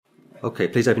Okay,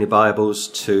 please open your Bibles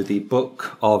to the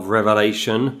book of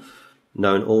Revelation,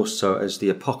 known also as the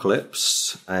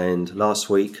Apocalypse. And last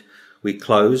week we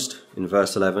closed in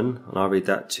verse 11, and I'll read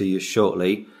that to you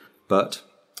shortly. But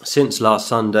since last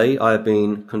Sunday, I have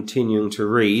been continuing to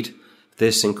read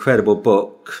this incredible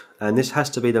book, and this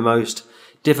has to be the most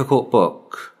difficult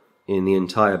book in the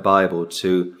entire Bible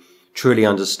to truly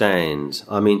understand.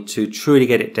 To truly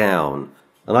get it down.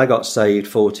 And I got saved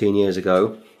 14 years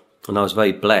ago, and I was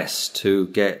very blessed to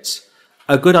get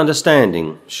a good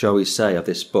understanding, shall we say, of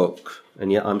this book.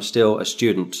 And yet I'm still a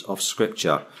student of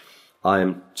Scripture. I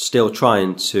am still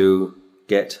trying to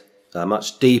get a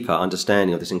much deeper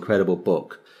understanding of this incredible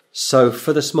book. So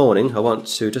for this morning, I want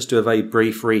to just do a very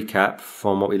brief recap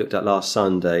from what we looked at last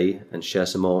Sunday and share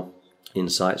some more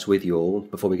insights with you all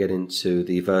before we get into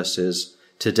the verses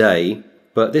today.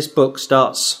 But this book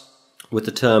starts with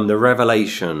the term, the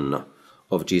revelation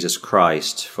of Jesus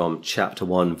Christ, from chapter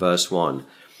 1, verse 1.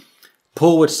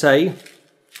 Paul would say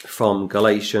from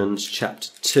Galatians chapter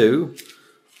 2,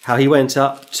 how he went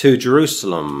up to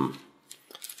Jerusalem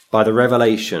by the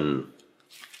revelation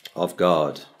of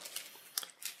God.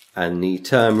 And the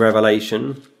term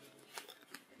revelation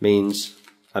means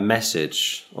a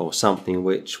message or something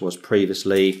which was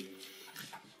previously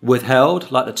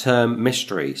withheld, like the term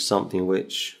mystery, something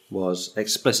which was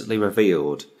explicitly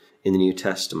revealed in the New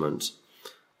Testament.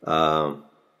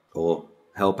 Or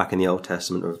held back in the Old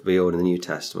Testament, revealed in the New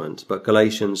Testament. But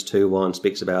Galatians 2:1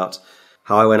 speaks about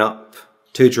how I went up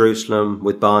to Jerusalem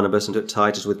with Barnabas and took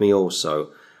Titus with me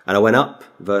also. And I went up,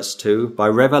 verse 2, by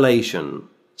revelation,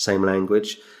 same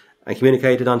language, and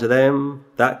communicated unto them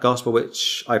that gospel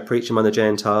which I preach among the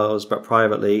Gentiles, but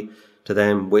privately to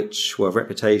them which were of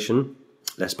reputation,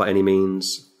 lest by any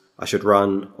means I should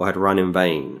run or had run in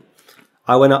vain.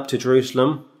 I went up to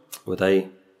Jerusalem with a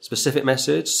specific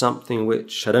message, something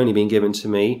which had only been given to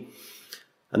me.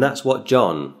 And that's what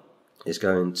John is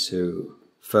going to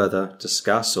further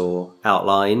discuss or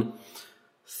outline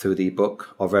through the book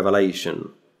of Revelation.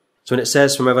 So when it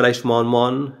says from Revelation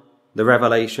 1:1, the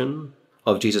revelation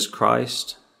of Jesus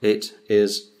Christ, it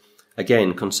is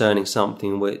again concerning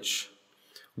something which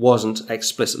wasn't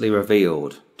explicitly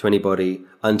revealed to anybody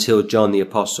until John the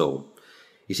Apostle.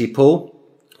 You see, Paul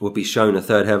would be shown a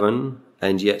third heaven,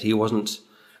 and yet he wasn't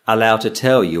allowed to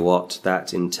tell you what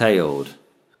that entailed.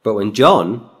 But when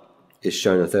John is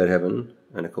shown a third heaven,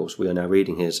 and of course we are now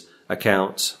reading his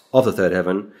account of the third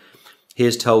heaven, he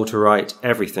is told to write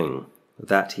everything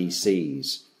that he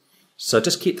sees. So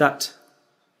just keep that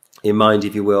in mind,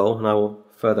 if you will, and I will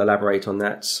further elaborate on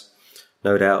that,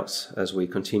 no doubt, as we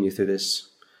continue through this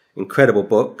incredible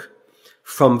book.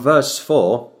 From verse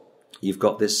 4, you've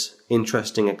got this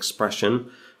interesting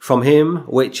expression, from him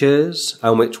which is,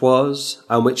 and which was,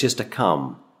 and which is to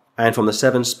come, and from the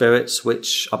seven spirits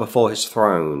which are before his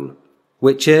throne,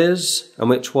 which is, and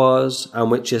which was, and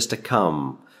which is to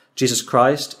come. Jesus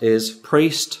Christ is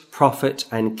priest, prophet,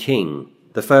 and king.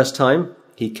 The first time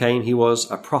he came, he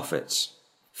was a prophet.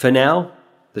 For now,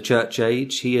 the church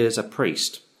age, he is a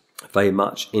priest, very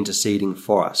much interceding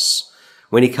for us.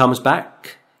 When he comes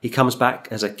back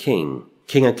as a king,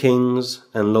 King of kings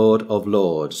and Lord of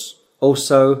lords.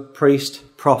 Also,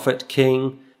 priest, prophet,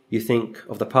 king. You think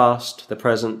of the past, the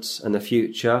present, and the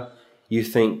future. You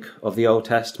think of the Old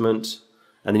Testament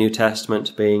and the New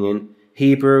Testament being in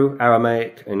Hebrew,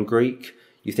 Aramaic, and Greek.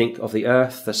 You think of the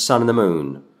earth, the sun, and the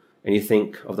moon. And you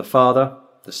think of the Father,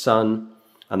 the Son,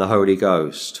 and the Holy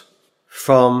Ghost.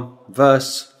 From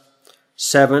verse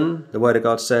 7, the Word of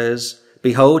God says,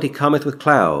 behold, he cometh with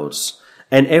clouds,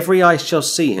 and every eye shall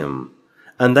see him,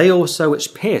 and they also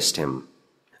which pierced him.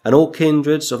 And all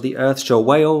kindreds of the earth shall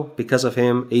wail because of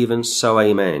him, even so,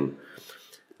 amen.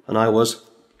 And I was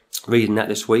reading that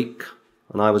this week,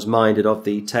 and I was minded of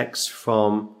the text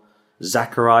from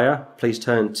Zechariah. Please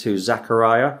turn to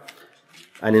Zechariah.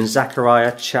 And in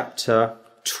Zechariah chapter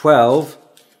 12,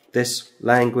 this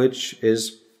language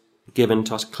is given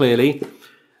to us clearly.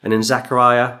 And in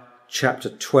Zechariah chapter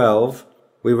 12,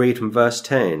 we read from verse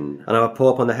 10, and I will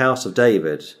pour upon the house of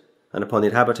David and upon the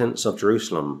inhabitants of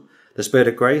Jerusalem the spirit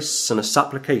of grace and of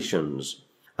supplications,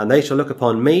 and they shall look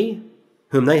upon me,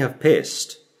 whom they have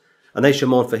pierced, and they shall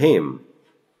mourn for him,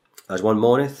 as one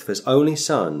mourneth for his only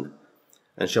son,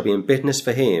 and shall be in bitterness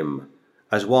for him,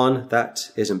 as one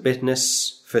that is in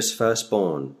bitterness for his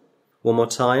firstborn. One more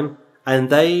time. And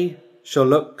they shall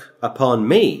look upon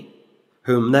me,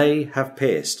 whom they have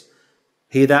pierced.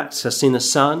 He that has seen the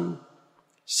Son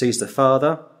sees the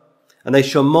Father, and they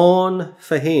shall mourn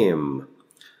for him,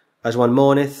 as one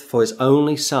mourneth for his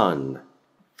only son.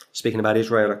 Speaking about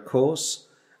Israel, of course.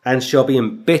 And shall be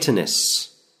in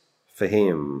bitterness for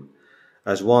him,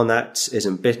 as one that is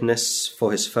in bitterness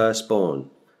for his firstborn.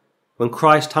 When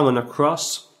Christ hung on the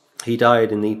cross, he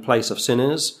died in the place of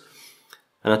sinners,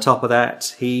 and on top of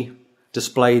that, he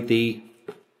displayed the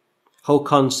whole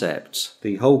concept,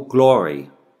 the whole glory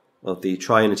of the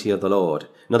triunity of the Lord.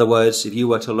 In other words, if you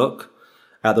were to look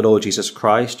at the Lord Jesus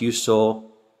Christ, you saw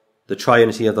the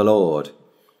triunity of the Lord.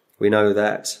 We know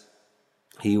that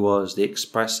he was the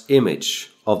express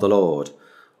image of the Lord.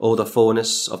 All the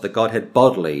fullness of the Godhead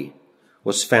bodily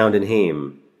was found in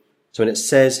him. So when it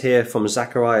says here from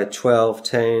Zechariah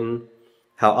 12:10,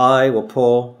 how I will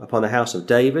pour upon the house of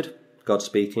David, God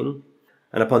speaking,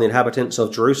 and upon the inhabitants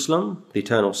of Jerusalem, the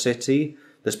eternal city,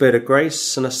 the spirit of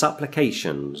grace and of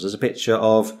supplications. There's a picture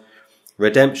of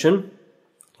redemption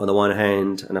on the one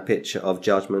hand and a picture of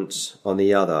judgment on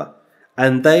the other.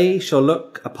 And they shall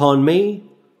look upon me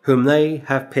whom they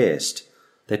have pierced.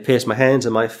 They pierced my hands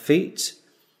and my feet,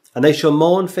 and they shall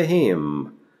mourn for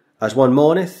him, as one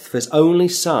mourneth for his only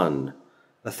son.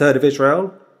 A third of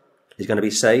Israel is going to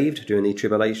be saved during the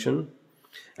tribulation,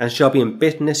 and shall be in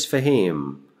bitterness for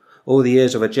him. All the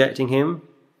years of rejecting him,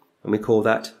 and we call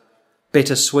that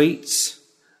bittersweet,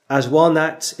 as one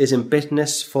that is in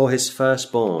bitterness for his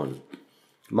firstborn.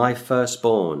 My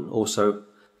firstborn, also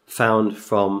found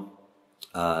from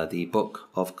the book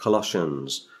of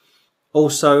Colossians.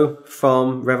 Also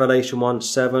from Revelation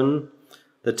 1:7,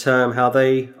 the term how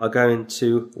they are going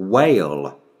to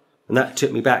wail. And that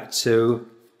took me back to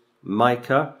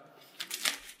Micah.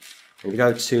 If you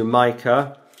go to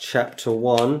Micah chapter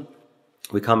 1,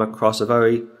 we come across a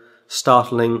very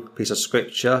startling piece of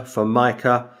scripture from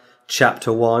Micah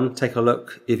chapter 1. Take a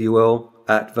look, if you will,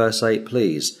 at verse 8,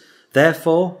 please.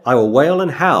 Therefore I will wail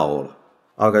and howl.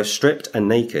 I'll go stripped and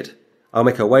naked. I'll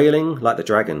make a wailing like the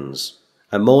dragons,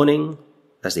 and mourning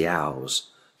as the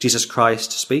owls. Jesus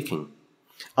Christ speaking.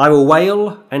 I will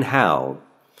wail and howl.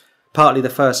 Partly the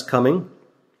first coming.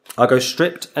 I'll go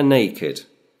stripped and naked.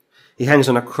 He hangs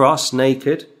on a cross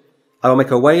naked. I will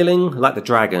make a wailing like the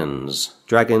dragons.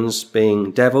 Dragons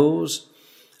being devils,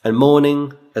 and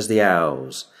mourning as the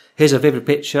owls. Here's a vivid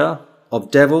picture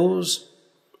of devils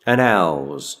and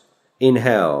owls in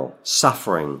hell,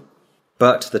 suffering.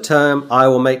 But the term, I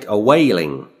will make a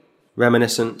wailing,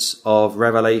 reminiscent of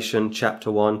Revelation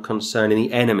chapter 1 concerning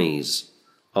the enemies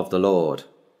of the Lord.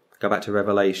 Go back to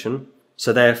Revelation.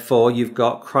 So therefore, you've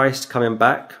got Christ coming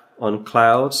back on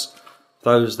clouds.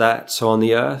 Those that are on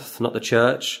the earth, not the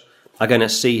church, are going to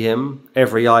see him.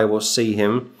 Every eye will see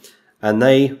him. And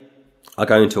they are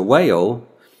going to wail.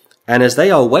 And as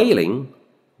they are wailing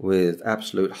with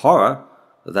absolute horror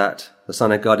that the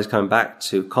Son of God is coming back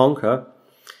to conquer,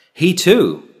 he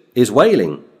too is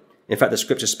wailing. In fact, the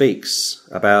scripture speaks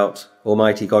about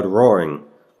Almighty God roaring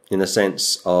in the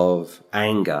sense of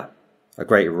anger. A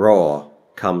great roar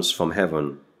comes from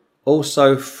heaven.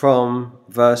 Also from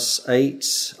verse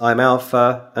 8, I am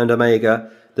Alpha and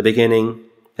Omega, the beginning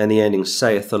and the ending,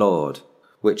 saith the Lord,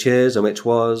 which is and which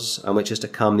was and which is to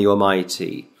come, the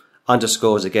Almighty.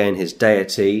 Underscores again his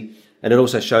deity, and it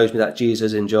also shows me that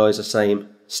Jesus enjoys the same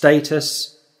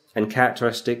status and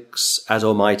characteristics as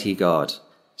Almighty God,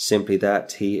 simply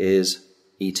that he is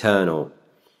eternal.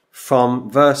 From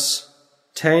verse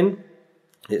 10,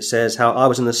 it says, how I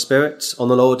was in the Spirit on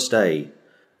the Lord's day,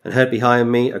 and heard behind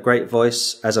me a great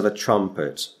voice as of a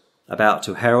trumpet, about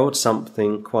to herald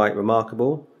something quite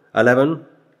remarkable. 11,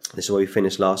 this is where we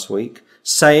finished last week,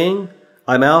 saying,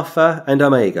 I'm Alpha and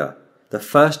Omega, the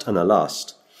first and the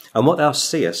last, and what thou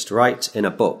seest write in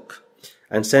a book,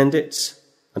 and send it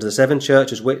unto the 7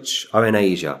 churches which are in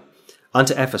Asia,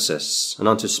 unto Ephesus, and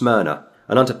unto Smyrna,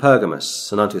 and unto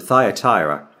Pergamos, and unto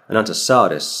Thyatira, and unto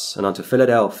Sardis, and unto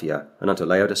Philadelphia, and unto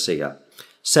Laodicea.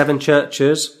 7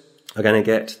 churches are going to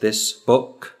get this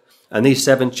book, and these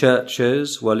 7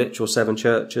 churches were literal 7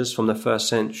 churches from the first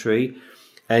century,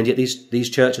 and yet these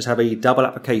churches have a double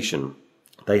application.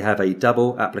 They have a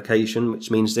double application,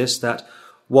 which means this, that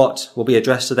what will be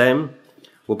addressed to them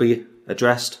will be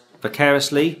addressed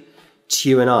vicariously to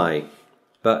you and I.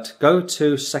 But go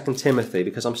to 2 Timothy,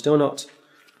 because I'm still not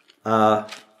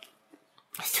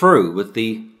through with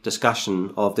the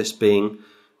discussion of this being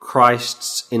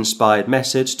Christ's inspired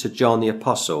message to John the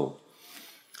Apostle.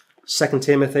 2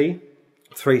 Timothy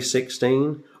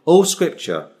 3:16, all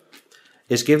scripture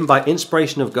is given by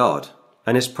inspiration of God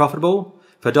and is profitable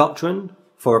for doctrine,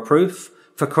 for reproof,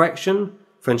 for correction,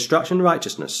 for instruction in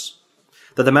righteousness,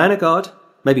 that the man of God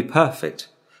may be perfect,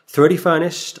 thoroughly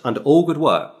furnished unto all good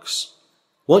works.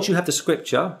 Once you have the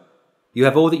scripture, you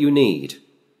have all that you need,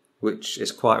 which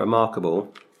is quite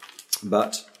remarkable.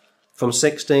 But from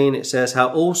 16 it says how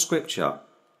all scripture,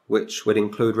 which would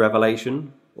include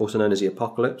Revelation, also known as the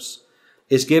Apocalypse,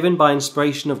 is given by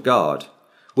inspiration of God,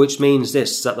 which means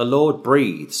this, that the Lord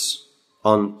breathes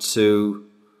onto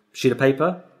a sheet of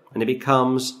paper and it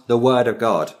becomes the Word of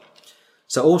God.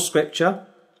 So all Scripture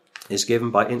is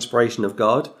given by inspiration of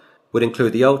God, would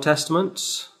include the Old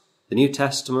Testament, the New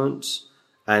Testament,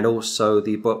 and also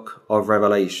the book of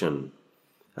Revelation.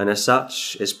 And as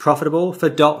such is profitable for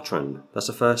doctrine. That's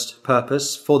the first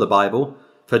purpose for the Bible,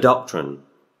 for doctrine.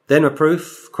 Then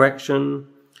reproof, correction,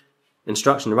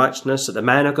 instruction in righteousness, that the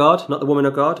man of God, not the woman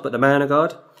of God, but the man of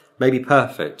God, may be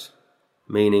perfect,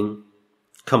 meaning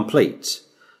complete,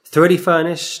 thoroughly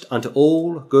furnished unto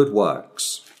all good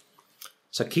works.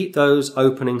 So keep those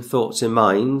opening thoughts in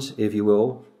mind, if you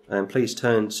will, and please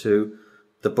turn to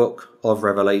the book of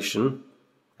Revelation.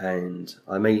 And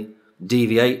I may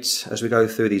deviate as we go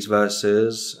through these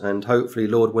verses and hopefully,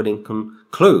 Lord willing,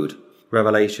 conclude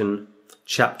Revelation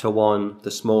chapter 1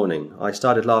 this morning. I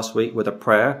started last week with a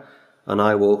prayer, and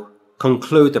I will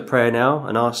conclude the prayer now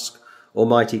and ask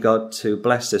Almighty God to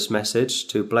bless this message,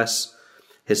 to bless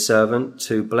his servant,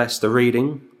 to bless the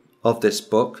reading of this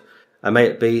book, and may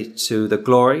it be to the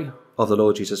glory of the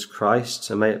Lord Jesus Christ,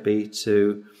 and may it be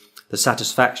to the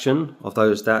satisfaction of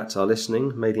those that are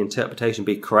listening. May the interpretation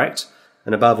be correct,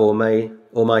 and above all, may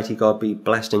Almighty God be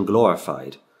blessed and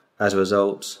glorified as a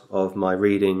result of my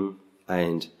reading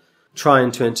and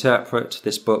trying to interpret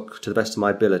this book to the best of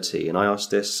my ability. And I ask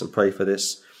this and pray for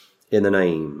this in the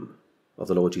name of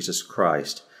the Lord Jesus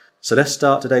Christ. So let's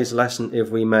start today's lesson, if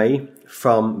we may,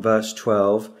 from verse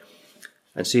 12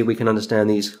 and see if we can understand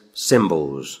these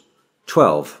symbols.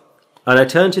 12. And I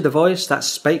turned to the voice that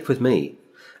spake with me,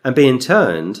 and being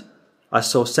turned, I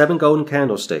saw 7 golden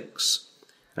candlesticks,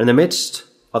 and in the midst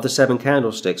of the 7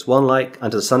 candlesticks, one like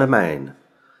unto the Son of Man,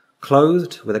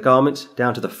 clothed with a garment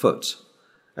down to the foot,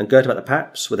 and girt about the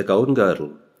paps with a golden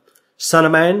girdle. Son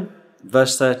of Man,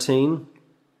 verse 13,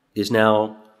 is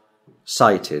now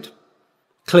cited.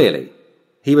 Clearly,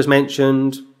 he was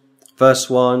mentioned, verse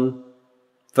 1,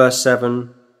 verse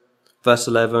 7, verse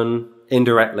 11,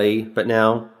 indirectly, but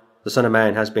now the Son of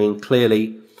Man has been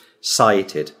clearly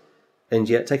cited. And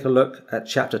yet take a look at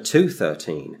chapter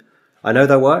 2:13. I know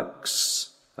thy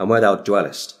works, and where thou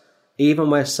dwellest, even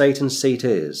where Satan's seat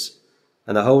is.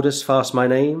 And thou holdest fast my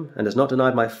name, and hast not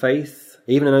denied my faith,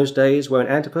 even in those days wherein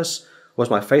Antipas was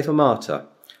my faithful martyr,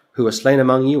 who was slain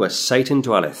among you where Satan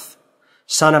dwelleth.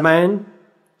 Son of man,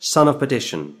 son of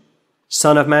perdition.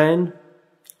 Son of man,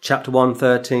 chapter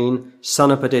 1:13,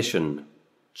 son of perdition,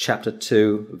 chapter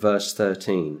 2, verse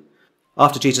 13.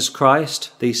 After Jesus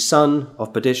Christ, the son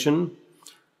of perdition,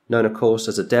 known of course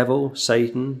as the devil,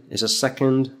 Satan, is the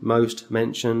second most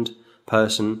mentioned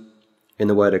person in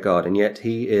the Word of God, and yet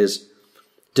he is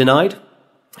denied,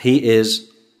 he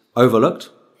is overlooked,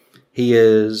 he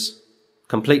is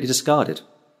completely discarded,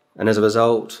 and as a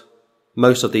result,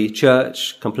 most of the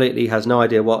church completely has no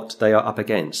idea what they are up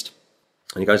against.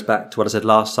 And it goes back to what I said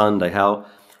last Sunday, how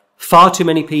far too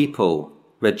many people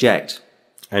reject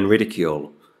and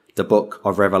ridicule the book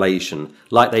of Revelation,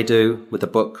 like they do with the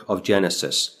book of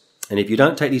Genesis. And if you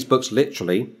don't take these books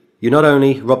literally, you not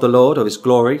only rob the Lord of his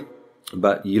glory,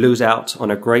 but you lose out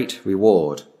on a great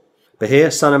reward. But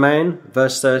here, Son of Man,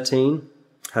 verse 13,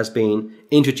 has been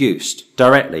introduced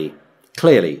directly,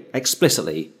 clearly,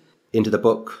 explicitly into the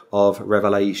book of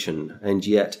Revelation. And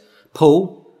yet,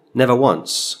 Paul never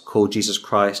once called Jesus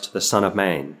Christ the Son of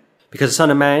Man, because the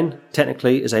Son of Man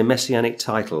technically is a messianic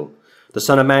title. The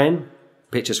Son of Man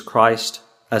pictures Christ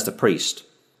as the priest,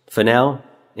 for now,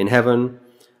 in heaven,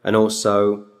 and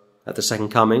also at the second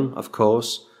coming, of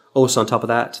course. Also on top of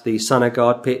that, the Son of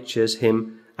God pictures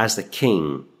him as the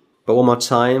King. But one more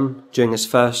time, during his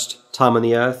first time on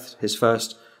the earth, his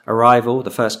first arrival, the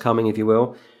first coming, if you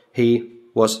will, he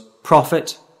was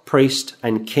prophet, priest,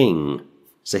 and king.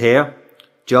 So here,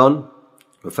 John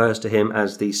refers to him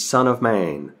as the Son of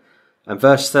Man. And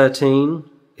verse 13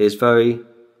 is very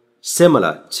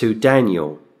similar to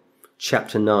Daniel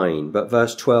chapter 9. But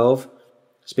verse 12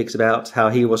 speaks about how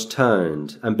he was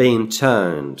turned, and being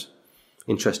turned,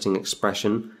 interesting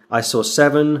expression, I saw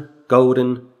 7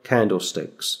 golden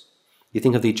candlesticks. You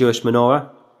think of the Jewish menorah,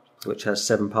 which has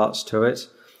 7 parts to it,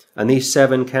 and these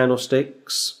 7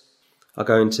 candlesticks are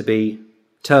going to be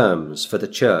terms for the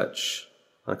church.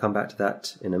 I'll come back to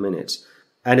that in a minute.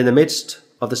 And in the midst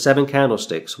of the 7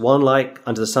 candlesticks, one like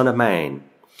unto the Son of Man.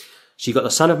 So you've got the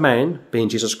Son of Man, being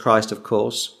Jesus Christ, of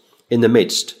course, in the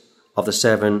midst of the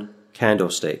 7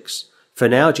 candlesticks. For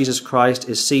now, Jesus Christ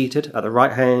is seated at the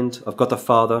right hand of God the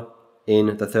Father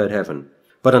in the third heaven.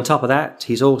 But on top of that,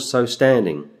 he's also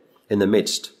standing in the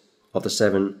midst of the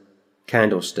 7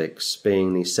 candlesticks,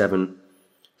 being the 7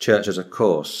 churches, of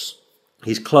course.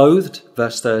 He's clothed,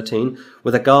 verse 13,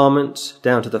 with a garment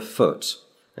down to the foot,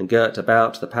 and girt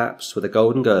about the paps with a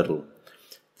golden girdle.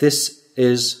 This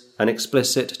is an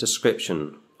explicit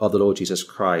description of the Lord Jesus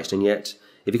Christ, and yet,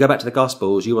 if you go back to the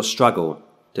Gospels, you will struggle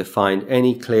to find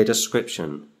any clear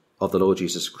description of the Lord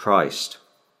Jesus Christ.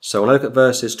 So when I look at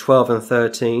verses 12 and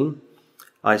 13,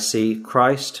 I see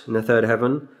Christ in the third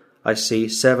heaven. I see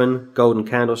 7 golden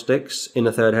candlesticks in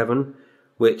the third heaven,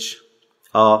 which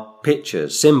are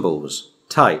pictures, symbols,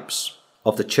 types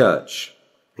of the church.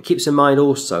 It keeps in mind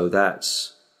also that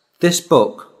this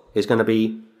book is going to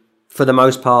be, for the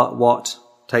most part, what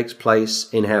takes place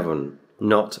in heaven,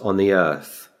 not on the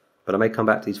earth. But I may come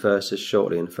back to these verses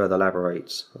shortly and further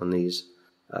elaborate on these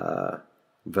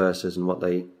verses and what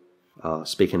they are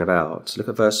speaking about. Look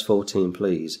at verse 14,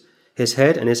 please. His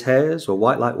head and his hairs were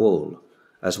white like wool,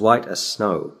 as white as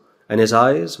snow, and his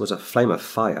eyes was a flame of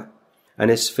fire, and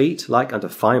his feet like unto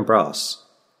fine brass,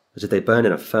 as if they burned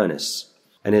in a furnace,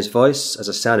 and his voice as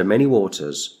a sound of many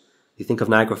waters. You think of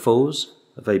Niagara Falls,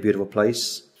 a very beautiful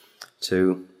place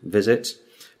to visit.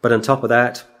 But on top of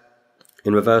that,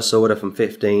 in reverse order from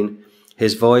 15,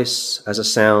 his voice as a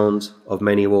sound of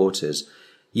many waters.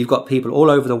 You've got people all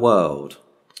over the world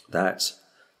that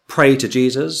pray to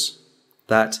Jesus,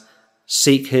 that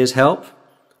seek his help,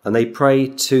 and they pray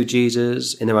to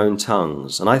Jesus in their own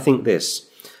tongues. And I think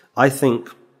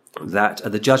that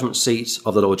at the judgment seat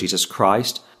of the Lord Jesus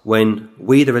Christ, when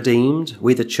we the redeemed,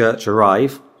 we the church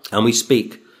arrive, and we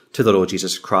speak to the Lord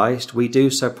Jesus Christ, we do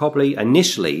so probably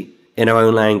initially in our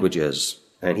own languages.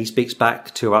 And he speaks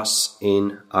back to us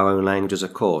in our own languages,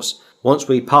 of course. Once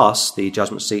we pass the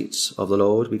judgment seats of the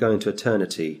Lord, we go into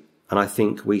eternity. And I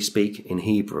think we speak in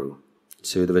Hebrew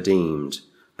to the redeemed.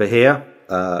 But here,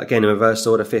 again in reverse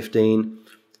order 15,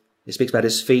 it speaks about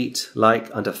his feet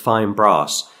like unto fine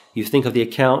brass. You think of the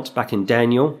account back in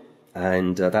Daniel,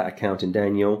 and that account in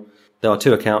Daniel, there are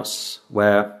 2 accounts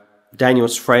where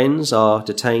Daniel's friends are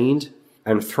detained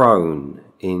and thrown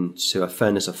into a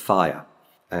furnace of fire.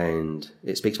 And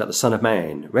it speaks about the Son of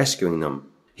Man rescuing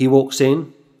them. He walks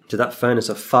in to that furnace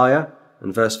of fire,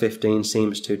 and verse 15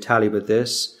 seems to tally with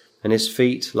this, and his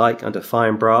feet like unto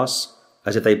fine brass,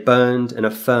 as if they burned in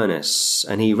a furnace.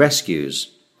 And he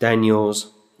rescues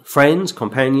Daniel's friends,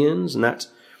 companions, and that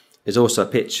is also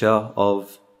a picture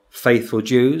of faithful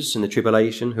Jews in the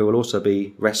tribulation who will also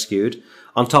be rescued.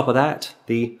 On top of that,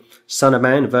 the Son of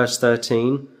Man, verse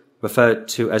 13, referred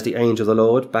to as the angel of the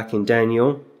Lord back in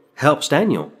Daniel, helps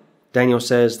Daniel. Daniel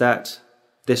says that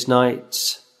this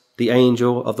night the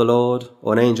angel of the Lord,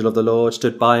 or an angel of the Lord,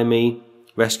 stood by me,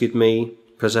 rescued me,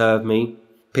 preserved me,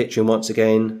 picturing once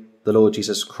again the Lord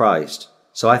Jesus Christ.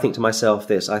 So I think to myself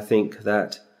this, I think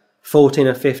that 14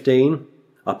 and 15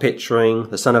 are picturing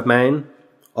the Son of Man,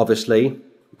 obviously,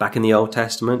 back in the Old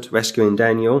Testament, rescuing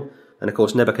Daniel. And of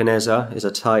course Nebuchadnezzar is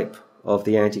a type of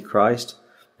the Antichrist.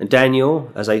 And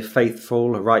Daniel, as a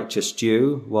faithful, righteous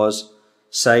Jew, was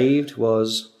saved,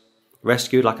 was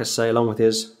rescued, like I say, along with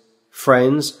his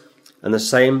friends. And the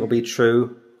same will be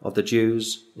true of the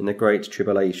Jews in the Great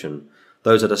Tribulation.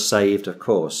 Those that are saved, of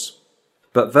course.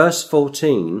 But verse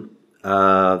 14,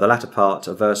 the latter part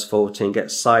of verse 14,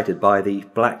 gets cited by the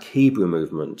Black Hebrew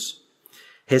movement.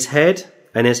 His head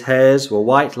and his hairs were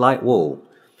white like wool.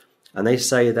 And they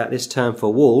say that this term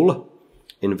for wool,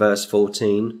 in verse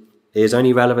 14, is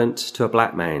only relevant to a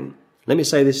black man. Let me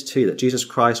say this to you, that Jesus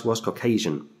Christ was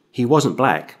Caucasian. He wasn't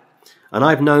black. And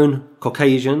I've known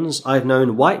Caucasians, I've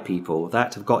known white people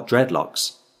that have got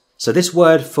dreadlocks. So this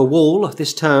word for wool,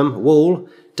 this term wool,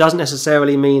 doesn't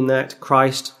necessarily mean that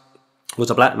Christ was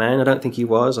a black man. I don't think he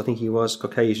was. I think he was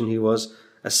Caucasian. He was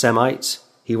a Semite.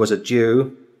 He was a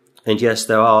Jew. And yes,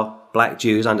 there are black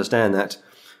Jews, I understand that.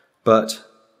 But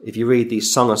if you read the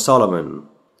Song of Solomon,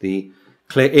 the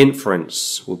clear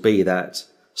inference will be that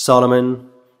Solomon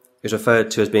is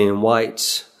referred to as being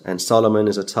white, and Solomon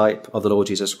is a type of the Lord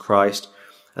Jesus Christ.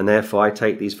 And therefore I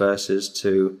take these verses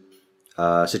to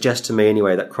suggest to me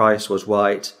anyway that Christ was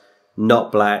white,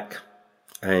 not black.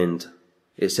 And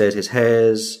it says his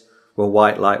hairs were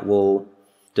white like wool,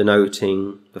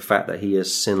 denoting the fact that he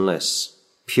is sinless,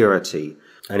 purity.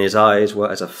 And his eyes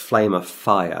were as a flame of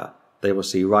fire. They will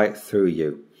see right through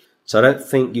you. So I don't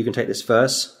think you can take this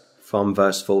verse from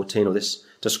verse 14, or this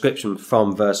description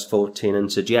from verse 14,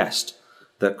 and suggest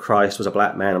that Christ was a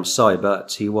black man. I'm sorry,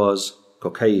 but he was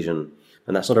Caucasian.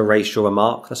 And that's not a racial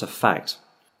remark, that's a fact.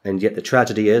 And yet the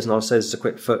tragedy is, and I'll say this as a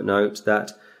quick footnote,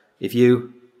 that if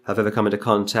you have ever come into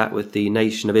contact with the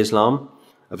Nation of Islam,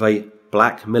 a very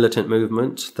black militant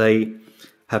movement, they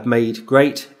have made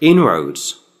great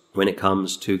inroads when it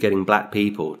comes to getting black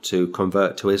people to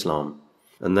convert to Islam.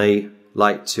 And they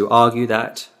like to argue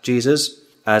that Jesus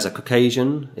as a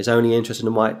Caucasian, is only interested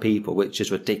in white people, which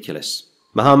is ridiculous.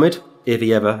 Muhammad, if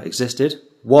he ever existed,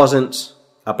 wasn't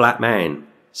a black man.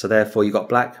 So therefore you've got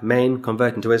black men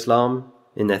converting to Islam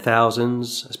in their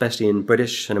thousands, especially in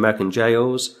British and American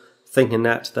jails, thinking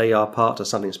that they are part of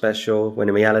something special, when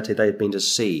in reality they've been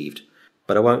deceived.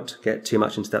 But I won't get too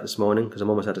much into that this morning because I'm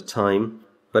almost out of time.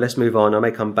 But let's move on. I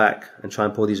may come back and try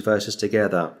and pull these verses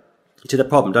together. You see the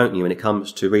problem, don't you, when it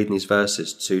comes to reading these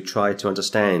verses, to try to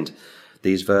understand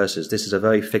these verses. This is a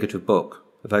very figurative book,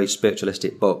 a very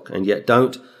spiritualistic book, and yet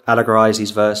don't allegorize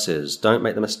these verses. Don't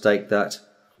make the mistake that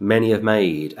many have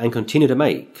made and continue to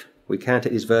make. We can't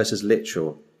take these verses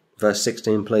literal. Verse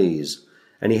 16, please.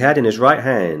 And he had in his right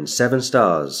hand 7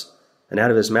 stars, and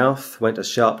out of his mouth went a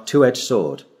sharp 2-edged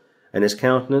sword, and his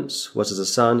countenance was as the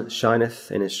sun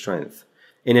shineth in his strength.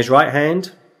 In his right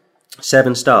hand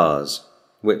 7 stars,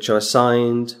 which are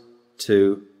assigned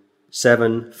to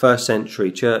 7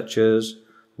 first-century churches,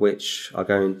 which are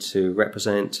going to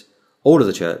represent all of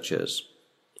the churches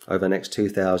over the next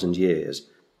 2,000 years.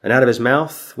 And out of his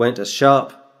mouth went a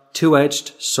sharp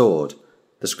 2-edged sword.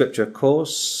 The scripture, of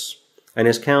course, and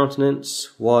his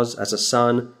countenance was as the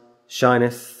sun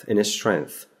shineth in his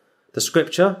strength. The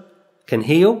scripture can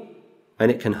heal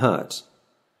and it can hurt.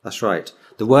 That's right.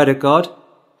 The word of God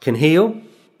can heal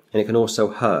and it can also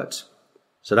hurt.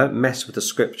 So don't mess with the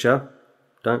scripture.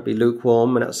 Don't be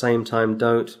lukewarm, and at the same time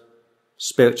don't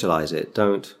spiritualize it.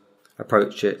 Don't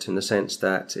approach it in the sense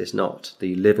that it's not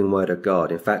the living word of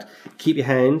God. In fact, keep your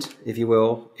hand, if you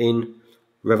will, in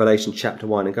Revelation chapter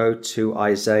 1 and go to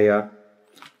Isaiah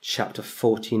chapter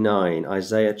 49.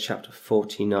 Isaiah chapter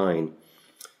 49.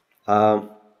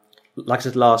 Like I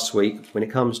said last week, when it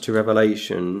comes to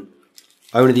Revelation,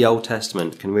 only the Old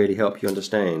Testament can really help you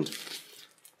understand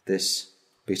this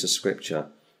piece of scripture.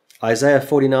 Isaiah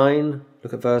 49,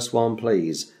 look at verse 1,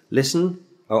 please. Listen,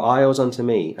 O isles, unto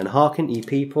me, and hearken, ye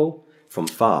people, from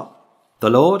far. The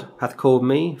Lord hath called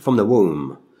me from the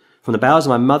womb. From the bowels of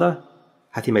my mother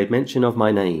hath he made mention of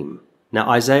my name. Now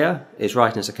Isaiah is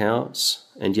writing his accounts,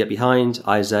 and yet behind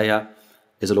Isaiah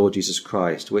is the Lord Jesus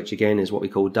Christ, which again is what we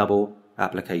call double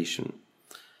application.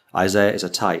 Isaiah is a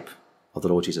type of the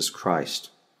Lord Jesus Christ.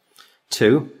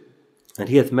 2, and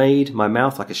he hath made my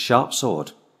mouth like a sharp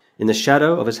sword. In the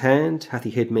shadow of his hand hath he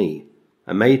hid me,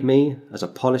 and made me as a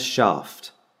polished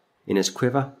shaft. In his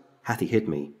quiver hath he hid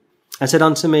me, and said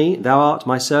unto me, Thou art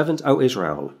my servant, O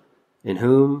Israel, in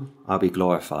whom I'll be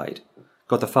glorified.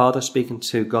 God the Father speaking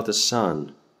to God the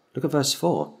Son. Look at verse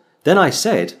 4. Then I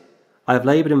said, I have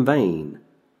laboured in vain.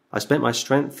 I spent my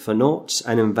strength for naught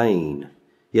and in vain.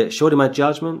 Yet surely my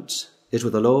judgment is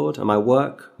with the Lord, and my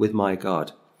work with my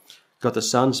God. God the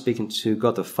Son speaking to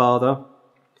God the Father,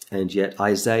 and yet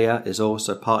Isaiah is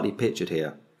also partly pictured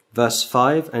here. Verse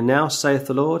 5, And now saith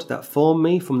the Lord, that formed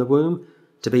me from the womb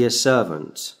to be his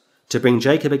servant, to bring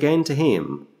Jacob again to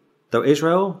him. Though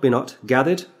Israel be not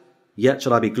gathered, yet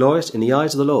shall I be glorious in the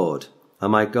eyes of the Lord,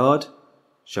 and my God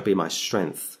shall be my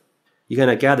strength. You're going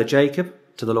to gather Jacob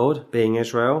to the Lord, being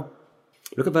Israel.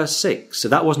 Look at verse 6. So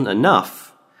that wasn't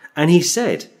enough. And he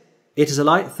said, It is a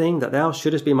light thing that thou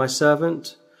shouldest be my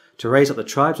servant, to raise up the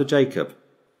tribes of Jacob,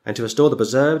 and to restore the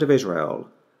preserved of Israel.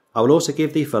 I will also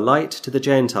give thee for light to the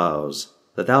Gentiles,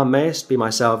 that thou mayest be my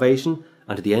salvation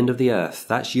unto the end of the earth.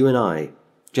 That's you and I,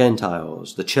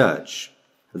 Gentiles, the church.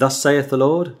 Thus saith the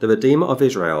Lord, the Redeemer of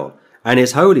Israel, and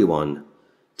his Holy One,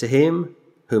 to him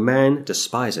whom man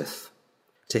despiseth,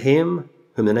 to him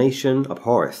whom the nation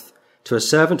abhorreth, to a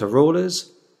servant of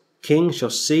rulers, kings shall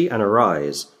see and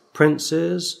arise,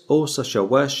 princes also shall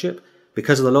worship,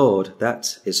 because of the Lord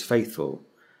that is faithful,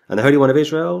 and the Holy One of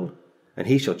Israel, and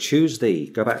he shall choose thee.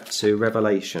 Go back to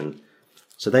Revelation.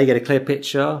 So they get a clear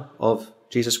picture of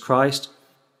Jesus Christ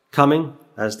coming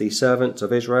as the servant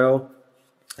of Israel,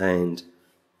 and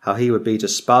how he would be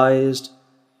despised.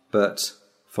 But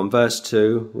from verse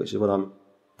 2, which is what I'm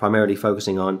primarily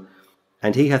focusing on,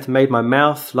 and he hath made my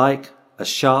mouth like a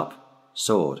sharp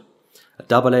sword, a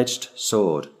double-edged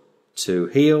sword, to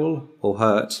heal or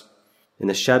hurt. In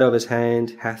the shadow of his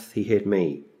hand hath he hid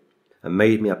me, and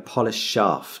made me a polished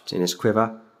shaft. In his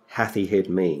quiver hath he hid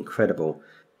me. Incredible.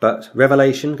 But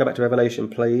Revelation, go back to Revelation,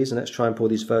 please, and let's try and pull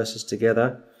these verses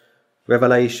together.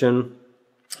 Revelation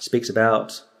speaks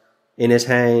about in his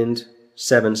hand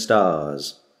 7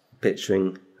 stars,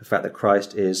 picturing the fact that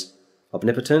Christ is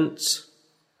omnipotent,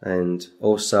 and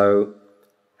also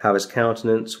how his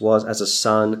countenance was as the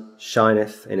sun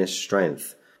shineth in his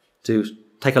strength. To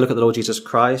take a look at the Lord Jesus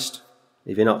Christ,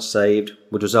 if you're not saved,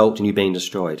 would result in you being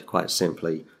destroyed, quite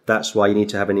simply. That's why you need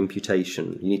to have an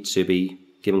imputation. You need to be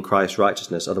given Christ's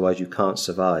righteousness, otherwise you can't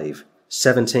survive.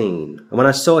 17. And when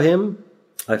I saw him,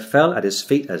 I fell at his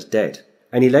feet as dead.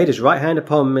 And he laid his right hand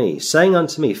upon me, saying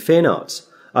unto me, Fear not,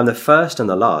 I am the first and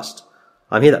the last.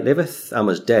 I am he that liveth and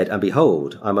was dead, and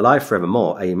behold, I am alive for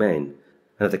evermore. Amen.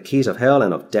 And have the keys of hell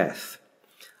and of death.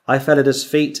 I fell at his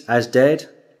feet as dead,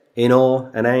 in awe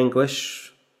and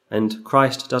anguish. And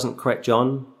Christ doesn't correct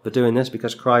John for doing this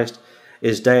because Christ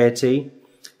is deity.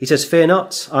 He says, Fear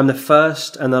not, I am the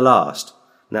first and the last.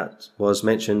 And that was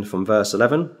mentioned from verse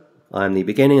 11. I am the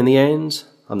beginning and the end.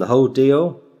 I am the whole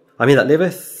deal. I am he that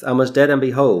liveth and was dead, and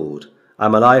behold, I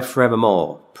am alive for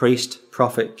evermore. Priest,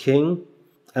 prophet, king.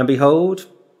 And behold,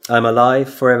 I am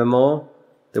alive for evermore.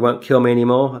 They won't kill me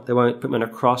anymore. They won't put me on a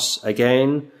cross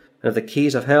again. And of the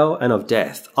keys of hell and of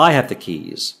death. I have the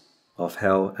keys of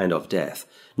hell and of death.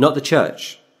 Not the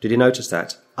church. Did you notice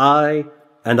that? I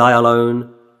and I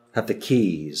alone have the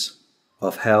keys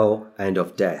of hell and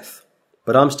of death.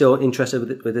 But I'm still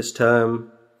interested with this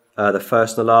term, the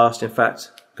first and the last. In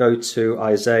fact, go to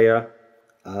Isaiah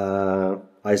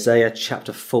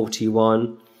chapter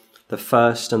 41, the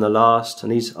first and the last.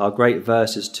 And these are great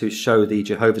verses to show the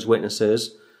Jehovah's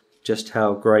Witnesses just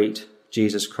how great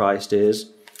Jesus Christ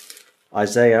is.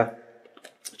 Isaiah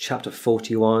chapter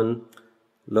 41,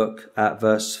 look at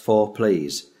verse 4,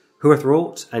 please. Who hath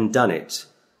wrought and done it,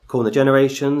 calling the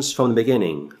generations from the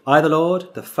beginning. I, the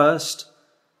Lord, the first,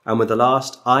 and with the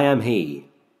last, I am he.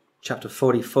 Chapter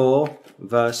 44,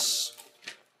 verse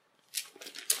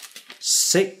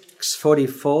 6,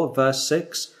 44, verse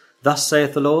 6. Thus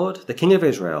saith the Lord, the King of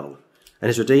Israel, and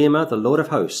his Redeemer, the Lord of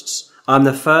hosts. I am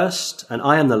the first, and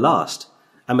I am the last,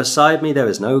 and beside me there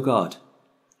is no God.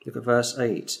 Look at verse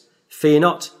 8. Fear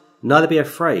not, neither be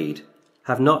afraid.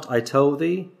 Have not I told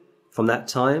thee from that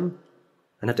time,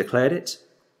 and have declared it?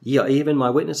 Ye are even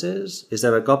my witnesses. Is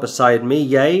there a God beside me?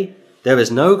 Yea, there is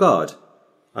no God.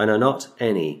 I know not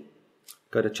any.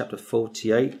 Go to chapter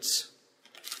 48,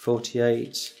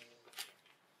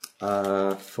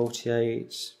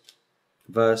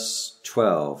 verse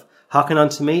 12. Hearken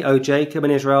unto me, O Jacob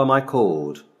and Israel, my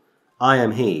called. I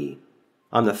am he.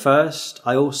 I am the first,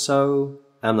 I also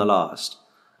am the last.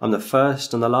 I am the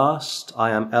first and the last.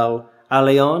 I am El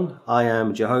Elyon. I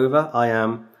am Jehovah. I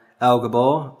am El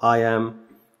Gabor. I am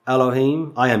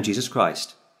Elohim. I am Jesus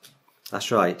Christ.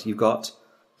 That's right. You've got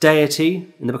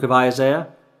deity in the book of Isaiah,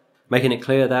 making it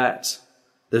clear that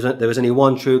there is only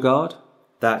one true God,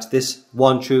 that this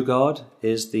one true God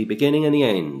is the beginning and the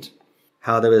end,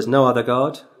 how there is no other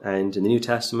God, and in the New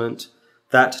Testament,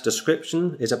 that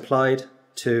description is applied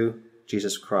to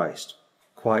Jesus Christ.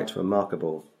 Quite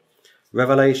remarkable.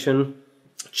 Revelation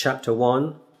chapter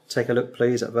 1, take a look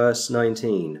please at verse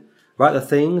 19. Write the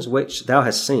things which thou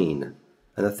hast seen,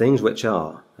 and the things which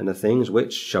are, and the things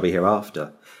which shall be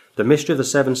hereafter. The mystery of the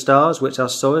 7 stars which thou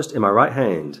sawest in my right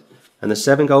hand, and the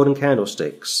 7 golden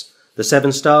candlesticks. The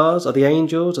 7 stars are the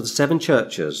angels of the 7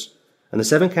 churches, and the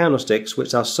 7 candlesticks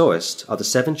which thou sawest are the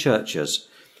 7 churches.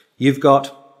 You've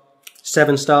got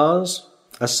 7 stars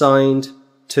assigned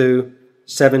to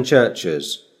 7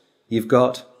 churches. You've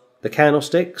got the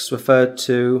candlesticks referred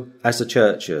to as the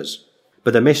churches.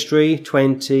 But the mystery,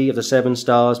 20 of the 7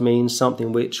 stars, means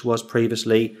something which was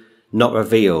previously not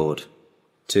revealed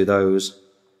to those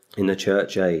in the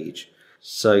church age.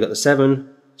 So you've got the 7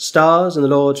 stars in the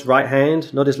Lord's right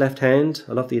hand, not his left hand.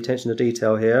 I love the attention to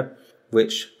detail here,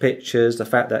 which pictures the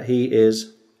fact that he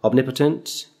is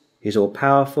omnipotent, he's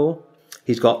all-powerful,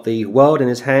 he's got the world in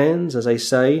his hands, as they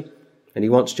say, and he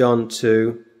wants John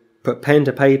to put pen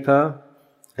to paper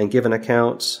and give an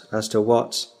account as to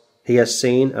what he has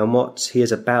seen and what he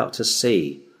is about to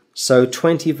see. So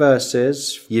 20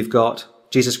 verses, you've got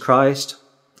Jesus Christ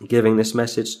giving this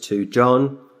message to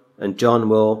John, and John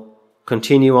will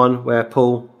continue on where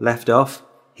Paul left off.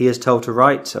 He is told to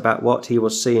write about what he will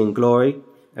see in glory,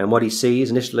 and what he sees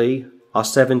initially are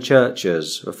 7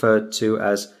 churches referred to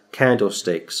as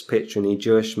candlesticks, picturing the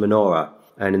Jewish menorah.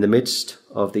 And in the midst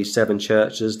of these 7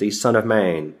 churches, the Son of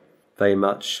Man, very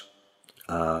much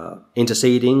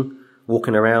interceding,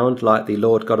 walking around like the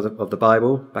Lord God of the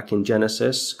Bible back in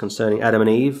Genesis concerning Adam and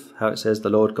Eve, how it says the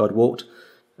Lord God walked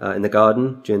in the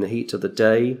garden during the heat of the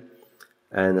day.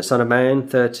 And the Son of Man,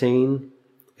 13,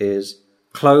 is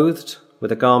clothed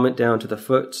with a garment down to the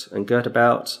foot and girt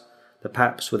about the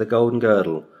paps with a golden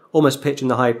girdle, almost picturing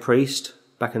the high priest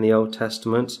back in the Old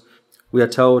Testament. We are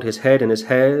told his head and his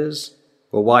hairs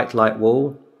were white like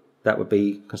wool. That would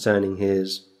be concerning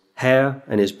his hair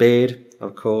and his beard,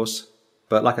 of course.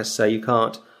 But like I say, you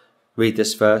can't read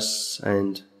this verse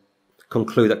and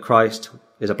conclude that Christ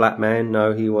is a black man.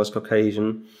 No, he was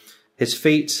Caucasian. His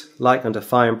feet like unto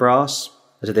fine brass,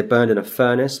 as if they burned in a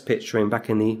furnace, picturing back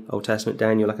in the Old Testament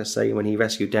Daniel, like I say, when he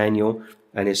rescued Daniel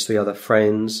and his 3 other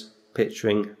friends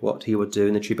picturing what he would do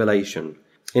in the tribulation.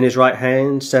 In his right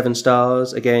hand, 7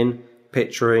 stars, again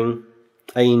picturing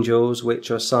angels which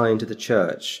are assigned to the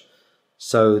church.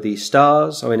 So the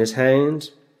stars are in his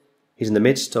hand. He's in the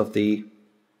midst of the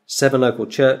 7 local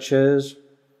churches.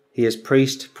 He is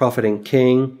priest, prophet, and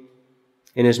king.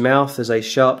 In his mouth is a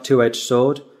sharp 2-edged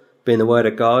sword, being the word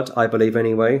of God, I believe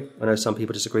anyway. I know some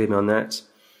people disagree with me on that.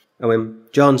 And when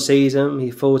John sees him,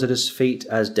 he falls at his feet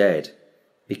as dead,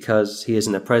 because he is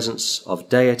in the presence of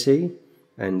deity,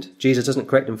 and Jesus doesn't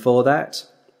correct him for that.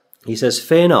 He says,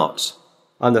 "Fear not,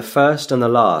 I'm the first and the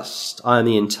last. I am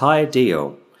the entire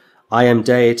deal. I am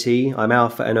deity, I'm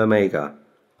Alpha and Omega.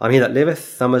 I'm he that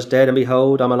liveth, and was dead, and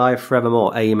behold, I'm alive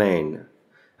forevermore. Amen.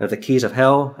 And of the keys of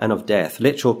hell and of death."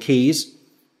 Literal keys,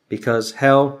 because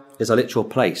hell is a literal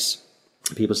place.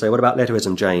 People say, what about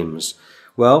letterism, James?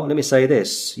 Well, let me say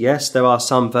this. Yes, there are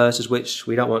some verses which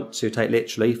we don't want to take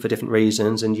literally for different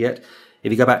reasons, and yet,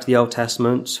 if you go back to the Old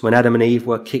Testament, when Adam and Eve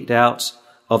were kicked out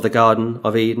of the Garden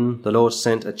of Eden, the Lord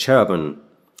sent a cherubim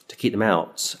to keep them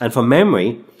out. And from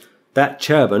memory, that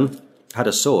cherubim had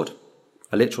a sword,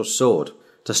 a literal sword,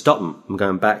 to stop them from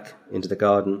going back into the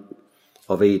Garden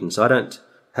of Eden. So I don't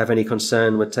have any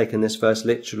concern with taking this verse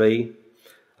literally.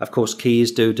 Of course,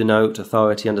 keys do denote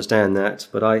authority, understand that,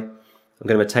 but I'm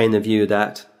going to retain the view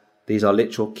that these are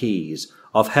literal keys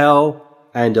of hell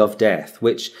and of death,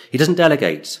 which he doesn't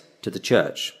delegate to the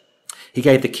church. He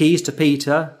gave the keys to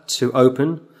Peter to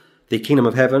open the kingdom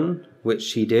of heaven,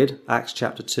 which he did, Acts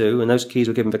chapter 2, and those keys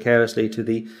were given vicariously to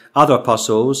the other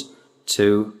apostles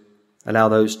to allow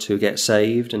those to get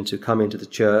saved and to come into the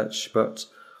church. But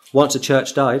once the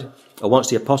church died, or once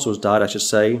the apostles died, I should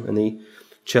say, and the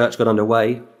church got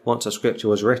underway, once the scripture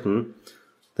was written,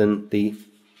 then the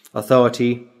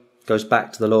authority goes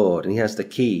back to the Lord, and he has the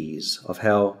keys of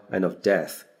hell and of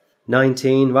death.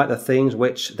 19, write the things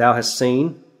which thou hast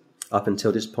seen up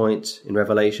until this point in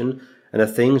Revelation, and the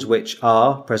things which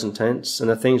are, present tense, and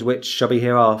the things which shall be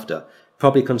hereafter,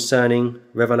 probably concerning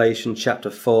Revelation chapter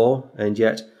 4, and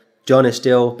yet John is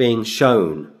still being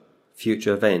shown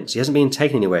future events. He hasn't been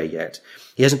taken anywhere yet.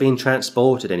 He hasn't been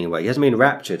transported anywhere. He hasn't been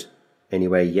raptured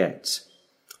anywhere yet.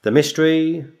 The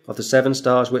mystery of the 7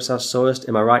 stars which thou sawest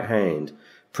in my right hand,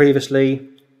 previously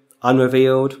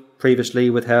unrevealed, previously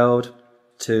withheld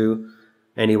to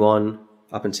anyone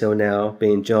up until now,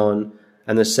 being John,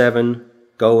 and the 7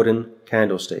 golden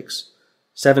candlesticks.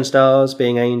 7 stars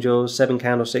being angels, 7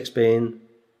 candlesticks being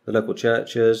the local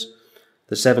churches.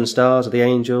 The 7 stars are the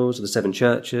angels of the 7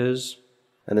 churches,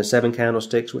 and the 7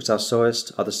 candlesticks which thou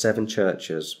sawest are the 7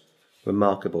 churches.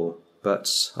 Remarkable.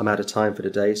 But I'm out of time for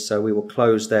today, so we will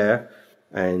close there,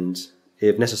 and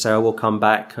if necessary, we'll come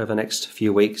back over the next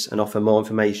few weeks and offer more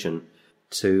information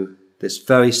to this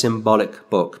very symbolic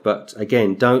book. But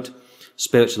again, don't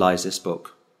spiritualize this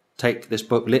book. Take this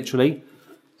book literally.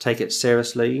 Take it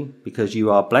seriously, because you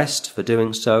are blessed for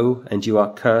doing so, and you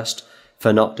are cursed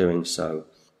for not doing so.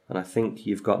 And I think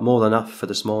you've got more than enough for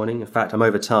this morning. In fact, I'm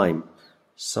over time.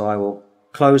 So I will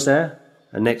close there.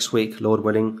 And next week, Lord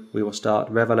willing, we will start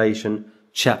Revelation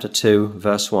chapter 2,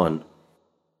 verse 1.